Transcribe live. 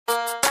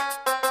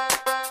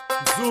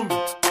Zumbi.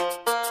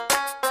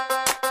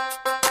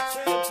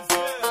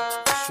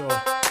 For sure.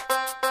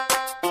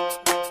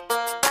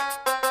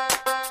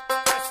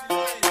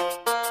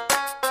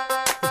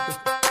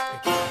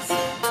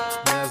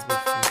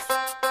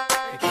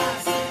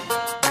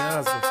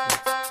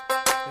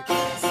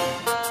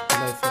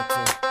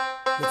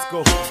 Let's go.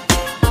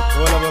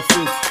 All of our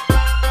feet.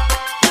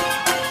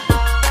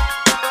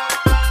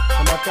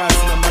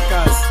 Ekasi.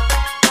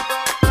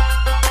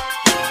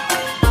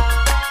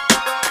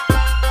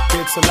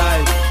 It's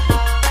alive.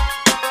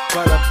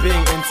 Bada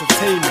Bing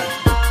Entertainment.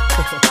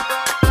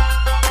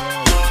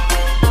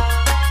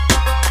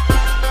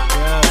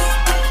 Yes.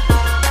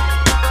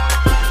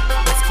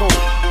 Let's go.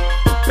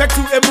 Back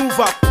to a move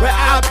up where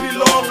I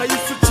belong. I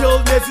used to chill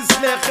Nezis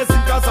Leches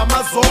in Gaza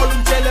Mazol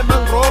and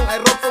Teleman wrong. I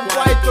rock from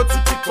white to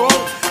Tikong.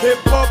 Hip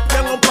hop,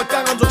 young on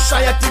Patang and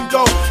Shaya Ding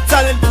Dong.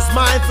 Talent is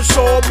mine for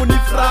sure.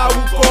 Munifra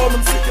who come.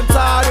 I'm sick and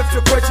tired of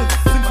your questions.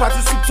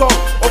 Sympathy to talk.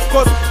 Of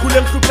course,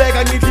 Kulem Kubeg,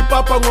 I need hip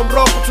hop and I'm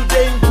rock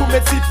today in Kume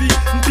TV.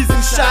 I'm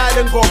busy shy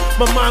and go.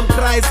 My mom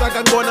cries, I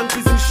can go and I'm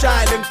busy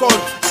shy and gone.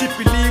 She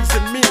believes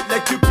in me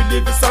like you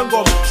believe in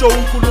Sangom. Show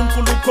Kulum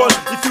Kulukon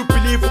if you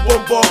believe in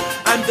Bombo.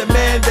 I'm the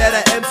man that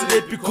I am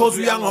today because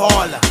we young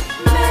holler.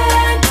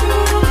 Meant to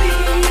be,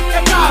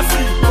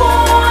 Ekasi,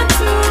 born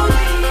to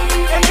be,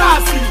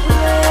 Ekasi,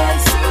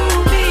 raised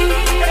to be,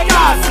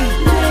 Ekasi,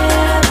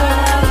 never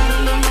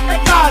be.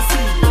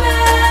 Ekasi,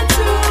 Meant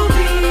to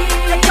be,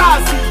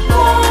 Ekasi,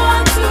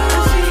 born to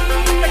be,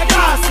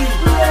 Ekasi,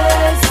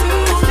 raised to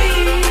be,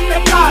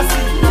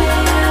 Ekasi,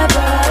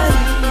 never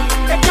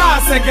be.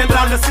 Ekasi. Second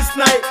round assist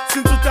night,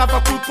 since you have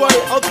a good boy,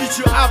 I'll teach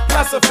you up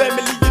plus a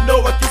family, you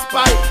know what is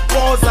spy.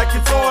 Walls like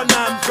it's on,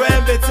 I'm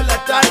dreaming till I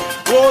die.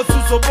 Walls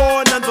who's so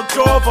born and the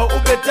Jova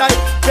Ubetai.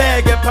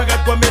 Bag a packet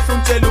for me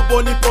from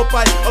Jeluboni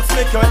Popeye. I'll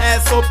make your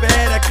ass so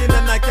bad, I can't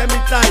and I can't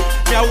tie.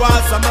 Now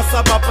I'm a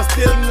sabba,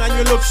 still and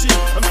you look shit.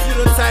 I'm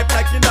stereotype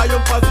like in a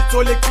young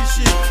Pazitole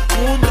Kishi.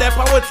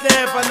 Rapper with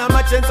left and I'm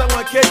a chance on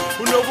my kid.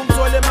 Who know whom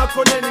told him I'm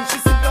calling,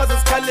 she's in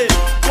Gaza's Khaled.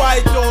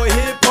 White or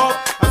hip hop,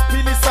 I'm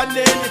Pili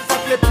Sunday, if I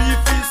play beef,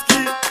 ski,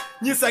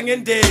 Nisang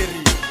and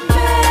Dairy.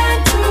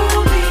 Meant to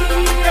be,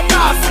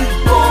 Ekasi,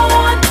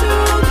 born to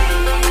be,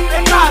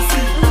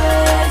 Ekasi,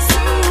 raised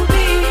to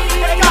be,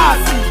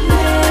 Ekasi,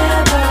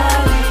 never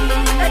be.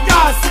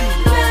 Ekasi,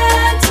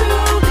 Meant to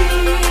be,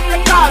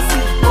 Ekasi,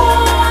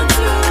 born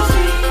to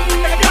be,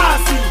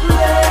 Ekasi,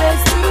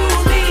 raised to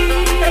be,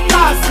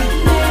 Ekasi,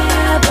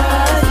 never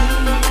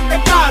be.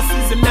 Ekasi.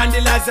 Simnandi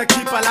liza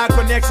keep all our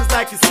connections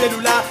like a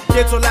cellular.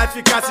 Ghetto life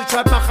Ekasi,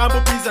 trap mahambo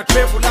pizza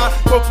trevula.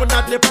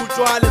 Coconut le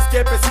pujwa,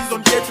 escape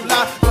season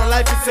getula. From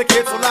life is a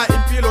getula,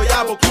 impilo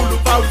yabo kulu.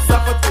 We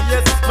suffered for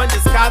years, man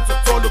just got to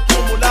tolo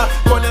kumula.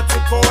 Corner to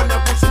corner,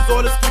 bushes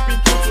always keeping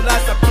tutula.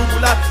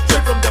 Saptula,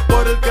 straight from the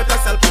bottle, get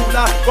us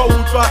alpula.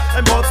 Wautra,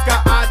 and Bozza,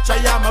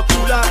 Achayama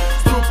Kula.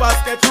 Strupas,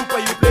 get trooper,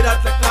 you play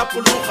that like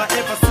Lapuluha.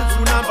 Ever since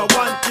you number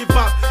one, give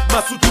up.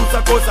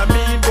 Masutusa goes a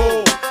mean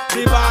bo.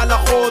 Viva la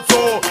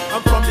Hoto.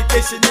 I'm from the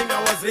Keshining, I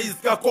was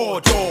raised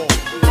Kakoto.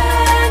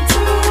 Meant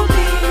to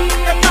be,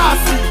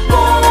 Ekasi,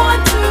 born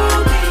to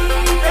be,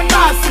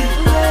 Ekasi,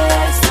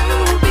 raised to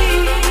be,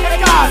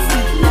 Ekasi,